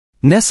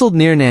Nestled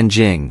near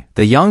Nanjing,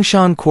 the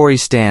Yangshan Quarry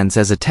stands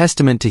as a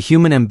testament to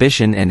human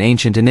ambition and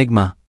ancient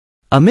enigma.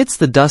 Amidst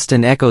the dust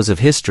and echoes of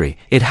history,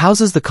 it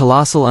houses the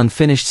colossal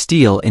unfinished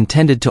stele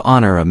intended to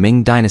honor a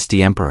Ming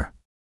Dynasty emperor.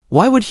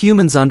 Why would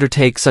humans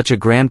undertake such a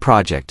grand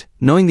project,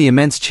 knowing the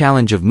immense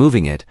challenge of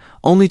moving it,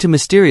 only to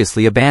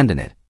mysteriously abandon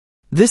it?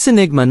 This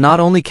enigma not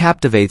only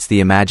captivates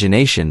the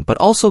imagination but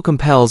also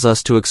compels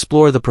us to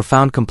explore the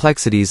profound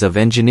complexities of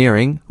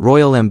engineering,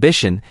 royal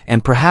ambition,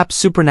 and perhaps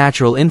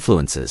supernatural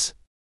influences.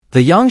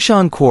 The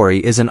Yangshan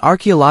Quarry is an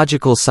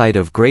archaeological site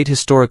of great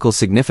historical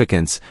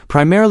significance,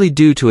 primarily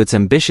due to its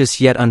ambitious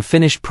yet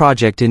unfinished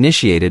project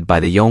initiated by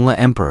the Yongle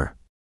Emperor.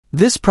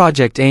 This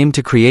project aimed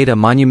to create a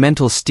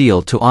monumental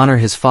stele to honor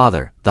his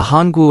father, the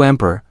Hongwu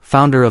Emperor,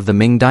 founder of the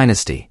Ming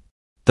Dynasty.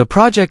 The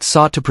project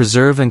sought to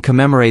preserve and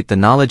commemorate the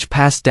knowledge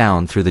passed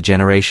down through the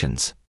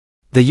generations.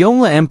 The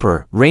Yongle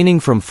Emperor, reigning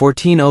from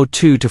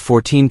 1402 to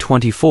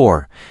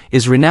 1424,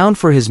 is renowned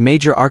for his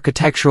major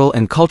architectural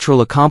and cultural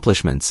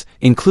accomplishments,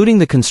 including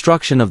the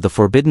construction of the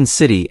Forbidden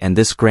City and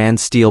this grand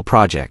stele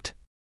project.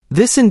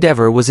 This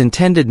endeavor was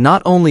intended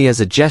not only as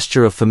a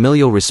gesture of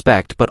familial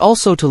respect but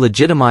also to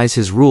legitimize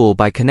his rule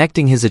by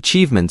connecting his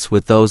achievements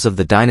with those of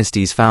the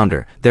dynasty's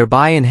founder,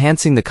 thereby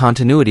enhancing the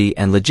continuity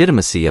and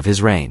legitimacy of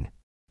his reign.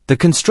 The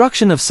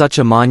construction of such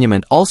a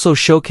monument also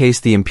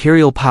showcased the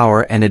imperial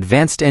power and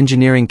advanced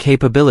engineering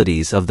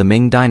capabilities of the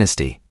Ming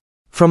Dynasty.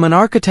 From an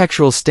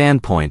architectural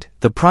standpoint,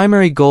 the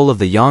primary goal of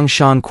the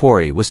Yangshan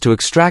Quarry was to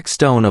extract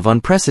stone of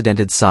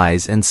unprecedented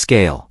size and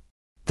scale.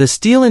 The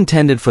stele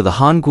intended for the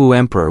Hongwu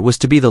Emperor was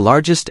to be the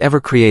largest ever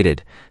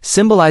created,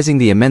 symbolizing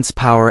the immense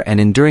power and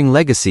enduring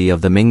legacy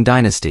of the Ming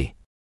Dynasty.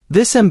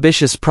 This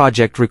ambitious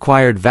project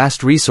required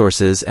vast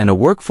resources and a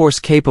workforce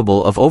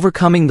capable of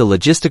overcoming the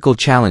logistical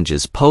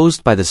challenges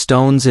posed by the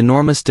stone's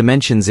enormous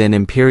dimensions in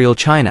imperial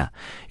China.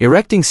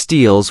 Erecting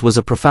steles was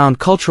a profound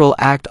cultural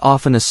act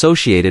often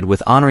associated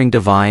with honoring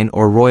divine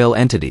or royal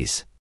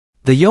entities.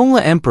 The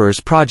Yongle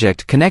Emperor's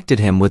project connected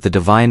him with the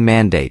divine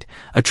mandate,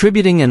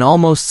 attributing an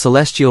almost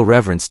celestial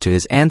reverence to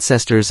his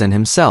ancestors and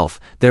himself,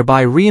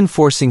 thereby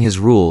reinforcing his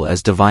rule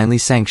as divinely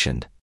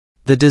sanctioned.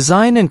 The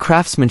design and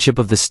craftsmanship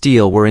of the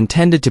stele were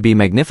intended to be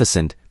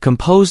magnificent,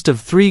 composed of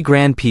 3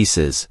 grand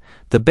pieces: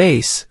 the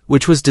base,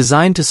 which was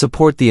designed to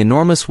support the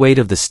enormous weight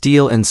of the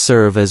stele and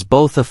serve as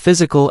both a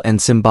physical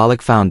and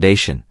symbolic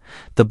foundation;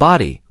 the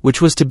body,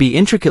 which was to be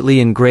intricately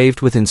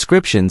engraved with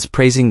inscriptions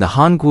praising the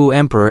Hongwu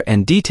Emperor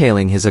and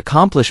detailing his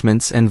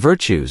accomplishments and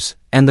virtues;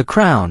 and the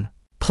crown,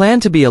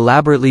 planned to be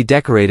elaborately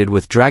decorated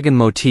with dragon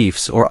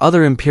motifs or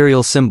other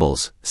imperial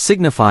symbols,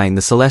 signifying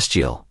the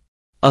celestial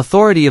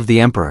authority of the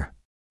emperor.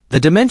 The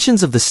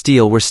dimensions of the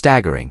stele were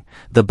staggering.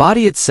 The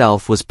body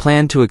itself was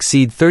planned to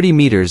exceed 30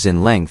 meters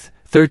in length,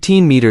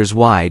 13 meters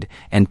wide,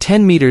 and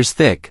 10 meters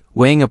thick,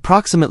 weighing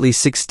approximately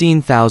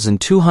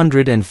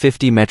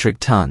 16,250 metric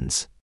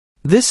tons.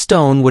 This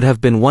stone would have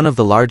been one of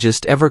the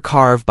largest ever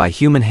carved by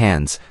human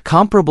hands,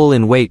 comparable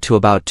in weight to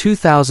about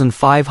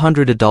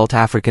 2,500 adult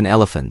African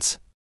elephants.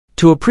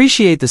 To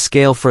appreciate the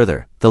scale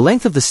further, the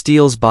length of the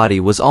stele's body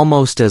was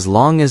almost as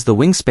long as the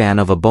wingspan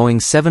of a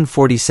Boeing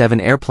 747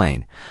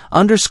 airplane,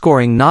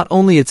 underscoring not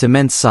only its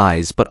immense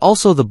size but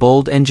also the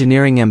bold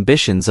engineering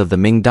ambitions of the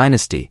Ming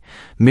Dynasty,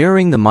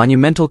 mirroring the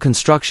monumental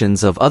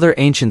constructions of other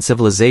ancient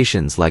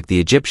civilizations like the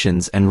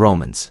Egyptians and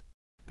Romans.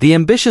 The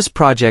ambitious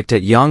project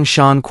at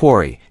Yangshan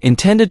Quarry,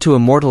 intended to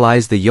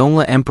immortalize the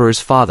Yongle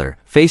Emperor's father,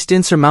 faced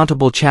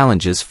insurmountable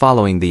challenges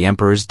following the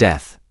emperor's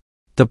death.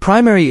 The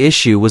primary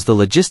issue was the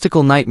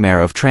logistical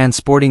nightmare of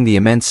transporting the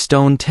immense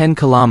stone 10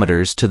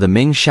 kilometers to the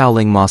Ming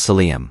Shaoling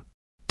Mausoleum.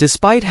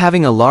 Despite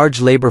having a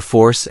large labor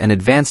force and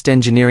advanced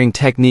engineering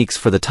techniques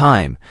for the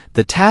time,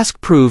 the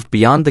task proved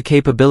beyond the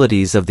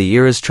capabilities of the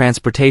era's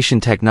transportation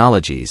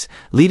technologies,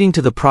 leading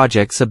to the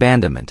project's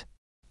abandonment.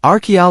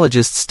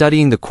 Archaeologists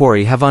studying the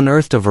quarry have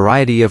unearthed a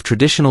variety of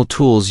traditional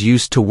tools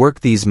used to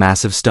work these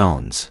massive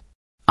stones.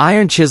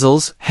 Iron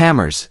chisels,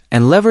 hammers,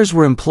 and levers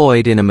were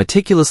employed in a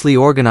meticulously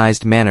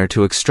organized manner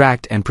to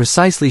extract and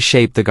precisely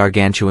shape the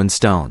gargantuan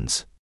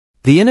stones.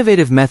 The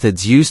innovative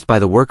methods used by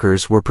the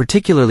workers were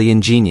particularly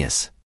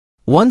ingenious.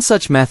 One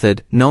such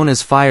method, known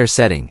as fire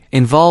setting,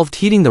 involved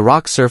heating the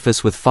rock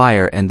surface with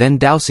fire and then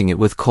dousing it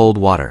with cold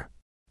water.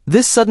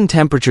 This sudden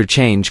temperature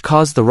change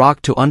caused the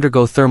rock to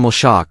undergo thermal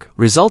shock,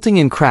 resulting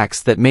in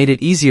cracks that made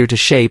it easier to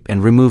shape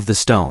and remove the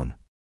stone.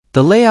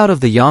 The layout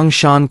of the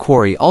Yangshan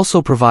Quarry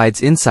also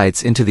provides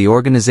insights into the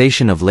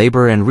organization of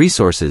labor and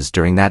resources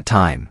during that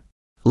time.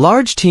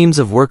 Large teams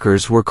of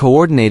workers were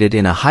coordinated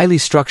in a highly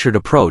structured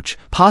approach,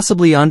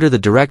 possibly under the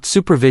direct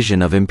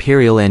supervision of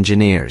imperial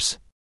engineers.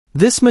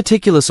 This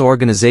meticulous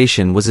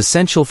organization was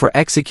essential for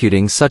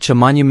executing such a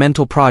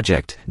monumental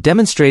project,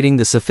 demonstrating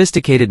the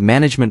sophisticated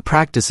management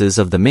practices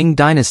of the Ming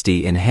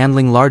Dynasty in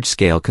handling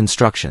large-scale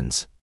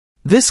constructions.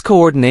 This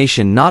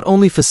coordination not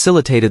only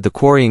facilitated the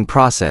quarrying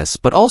process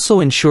but also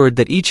ensured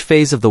that each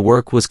phase of the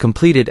work was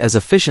completed as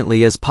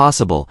efficiently as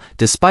possible,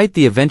 despite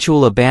the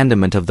eventual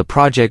abandonment of the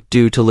project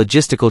due to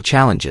logistical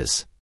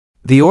challenges.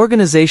 The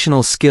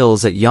organizational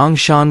skills at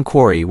Yangshan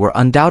Quarry were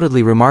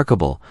undoubtedly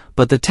remarkable,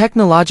 but the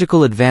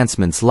technological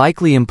advancements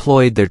likely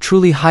employed there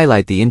truly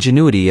highlight the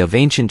ingenuity of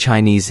ancient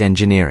Chinese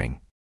engineering.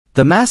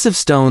 The massive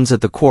stones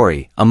at the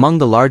quarry, among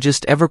the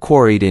largest ever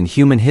quarried in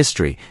human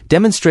history,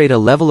 demonstrate a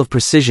level of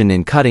precision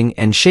in cutting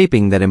and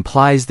shaping that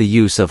implies the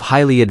use of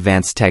highly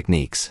advanced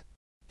techniques.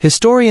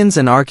 Historians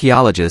and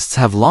archaeologists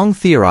have long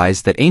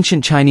theorized that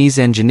ancient Chinese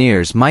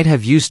engineers might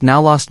have used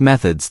now-lost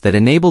methods that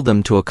enabled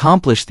them to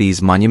accomplish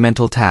these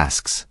monumental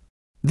tasks.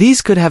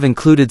 These could have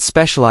included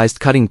specialized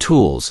cutting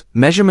tools,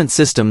 measurement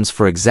systems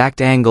for exact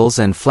angles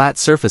and flat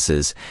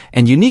surfaces,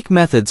 and unique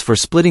methods for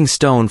splitting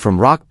stone from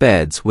rock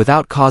beds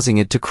without causing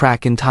it to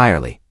crack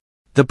entirely.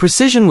 The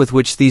precision with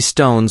which these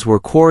stones were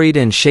quarried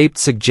and shaped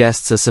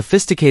suggests a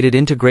sophisticated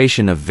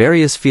integration of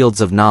various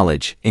fields of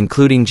knowledge,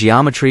 including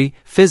geometry,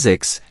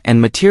 physics, and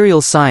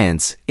material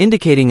science,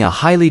 indicating a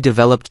highly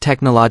developed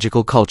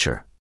technological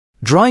culture.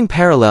 Drawing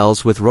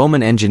parallels with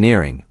Roman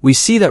engineering, we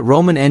see that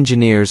Roman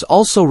engineers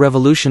also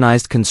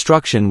revolutionized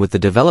construction with the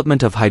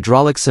development of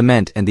hydraulic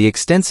cement and the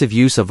extensive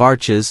use of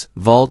arches,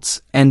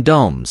 vaults, and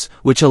domes,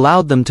 which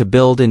allowed them to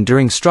build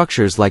enduring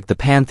structures like the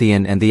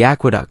Pantheon and the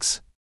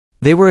aqueducts.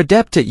 They were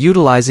adept at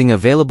utilizing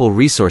available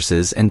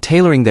resources and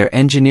tailoring their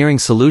engineering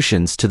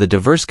solutions to the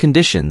diverse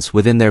conditions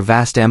within their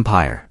vast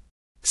empire.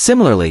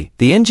 Similarly,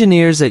 the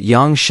engineers at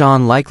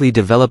Yangshan likely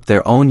developed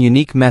their own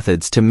unique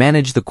methods to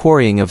manage the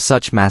quarrying of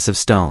such massive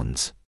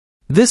stones.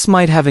 This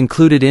might have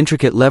included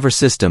intricate lever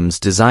systems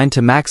designed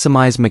to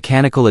maximize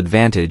mechanical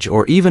advantage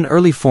or even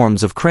early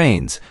forms of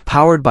cranes,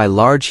 powered by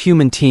large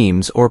human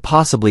teams or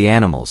possibly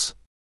animals.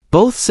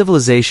 Both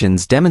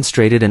civilizations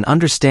demonstrated an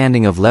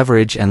understanding of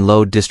leverage and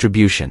load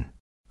distribution.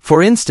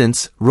 For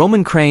instance,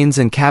 Roman cranes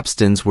and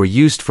capstans were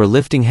used for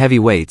lifting heavy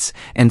weights,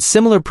 and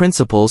similar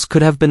principles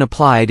could have been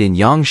applied in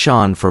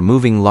Yangshan for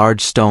moving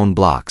large stone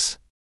blocks.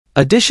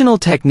 Additional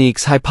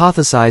techniques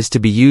hypothesized to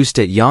be used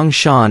at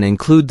Yangshan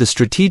include the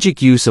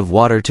strategic use of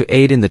water to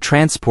aid in the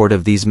transport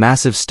of these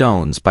massive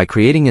stones by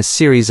creating a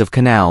series of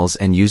canals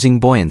and using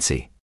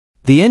buoyancy.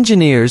 The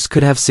engineers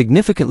could have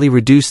significantly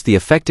reduced the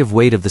effective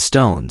weight of the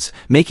stones,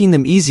 making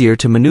them easier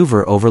to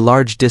maneuver over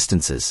large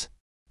distances.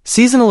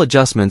 Seasonal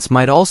adjustments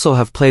might also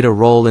have played a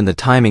role in the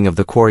timing of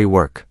the quarry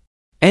work.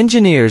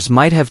 Engineers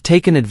might have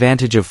taken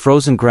advantage of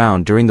frozen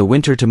ground during the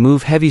winter to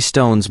move heavy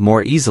stones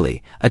more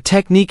easily, a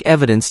technique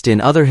evidenced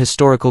in other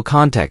historical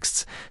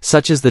contexts,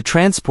 such as the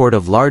transport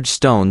of large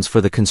stones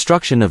for the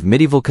construction of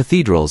medieval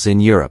cathedrals in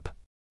Europe.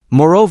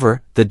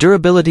 Moreover, the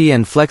durability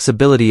and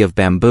flexibility of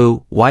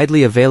bamboo,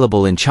 widely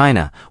available in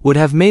China, would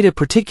have made it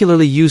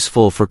particularly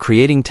useful for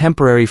creating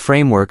temporary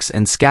frameworks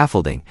and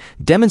scaffolding,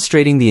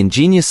 demonstrating the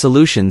ingenious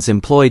solutions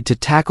employed to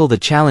tackle the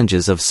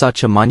challenges of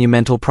such a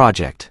monumental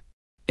project.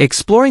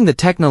 Exploring the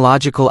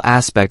technological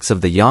aspects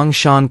of the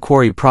Yangshan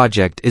Quarry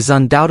project is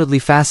undoubtedly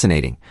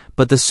fascinating,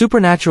 but the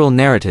supernatural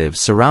narratives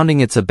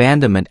surrounding its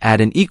abandonment add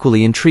an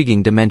equally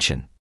intriguing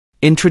dimension.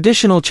 In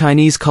traditional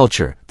Chinese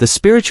culture, the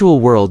spiritual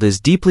world is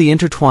deeply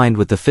intertwined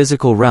with the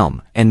physical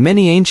realm, and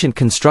many ancient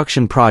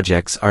construction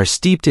projects are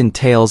steeped in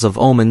tales of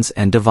omens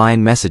and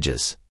divine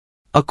messages.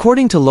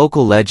 According to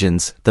local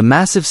legends, the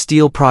massive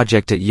steel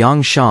project at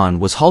Yangshan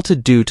was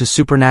halted due to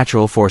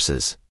supernatural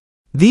forces.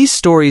 These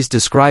stories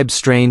describe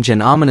strange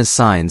and ominous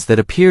signs that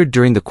appeared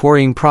during the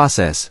quarrying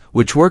process,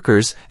 which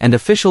workers and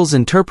officials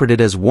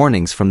interpreted as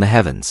warnings from the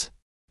heavens.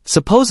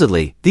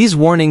 Supposedly, these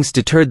warnings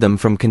deterred them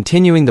from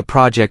continuing the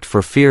project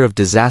for fear of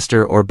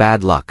disaster or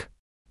bad luck.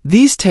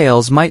 These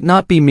tales might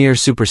not be mere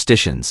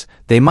superstitions,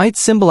 they might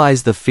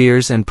symbolize the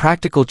fears and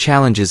practical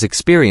challenges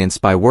experienced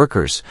by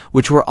workers,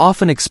 which were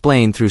often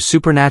explained through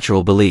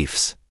supernatural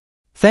beliefs.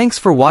 Thanks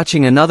for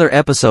watching another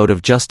episode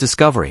of Just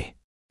Discovery.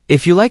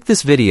 If you like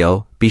this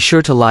video, be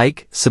sure to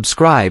like,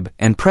 subscribe,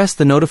 and press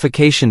the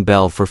notification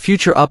bell for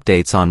future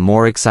updates on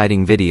more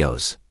exciting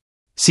videos.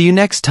 See you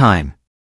next time.